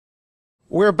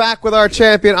We're back with our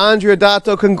champion, Andrea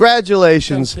Dato.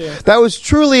 Congratulations. Thank you. That was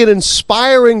truly an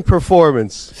inspiring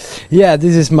performance. Yeah,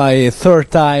 this is my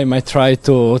third time I tried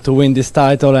to win this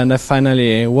title, and I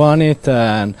finally won it,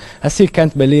 and I still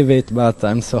can't believe it, but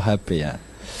I'm so happy, yeah.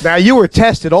 Now, you were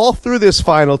tested all through this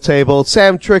final table.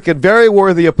 Sam Trickett, very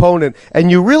worthy opponent,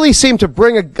 and you really seemed to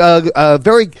bring you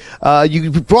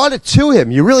brought it to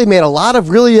him. You really made a lot of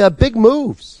really big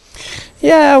moves.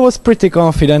 Yeah, I was pretty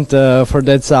confident for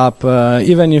that up,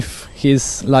 even if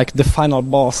he's like the final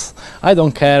boss. I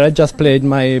don't care, I just played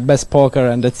my best poker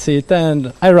and that's it,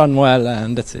 and I run well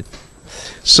and that's it.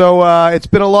 So it's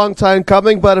been a long time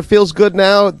coming, but it feels good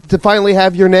now to finally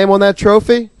have your name on that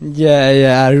trophy?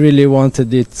 Yeah, I really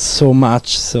wanted it so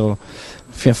much, so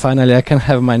finally I can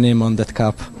have my name on that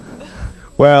cup.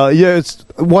 Well, yeah, it's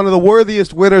one of the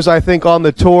worthiest winners, I think, on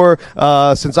the tour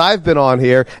since I've been on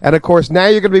here. And, of course, now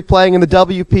you're going to be playing in the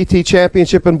WPT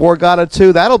Championship in Borgata,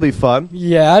 too. That'll be fun.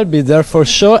 Yeah, I'll be there for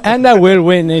sure, and I will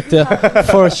win it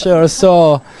for sure,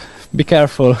 so be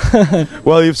careful.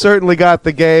 Well, you've certainly got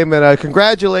the game, and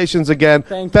congratulations again.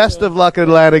 Best of luck in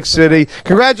Atlantic City.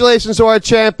 Congratulations to our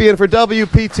champion for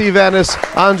WPT Venice,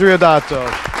 Andrea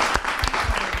Dato.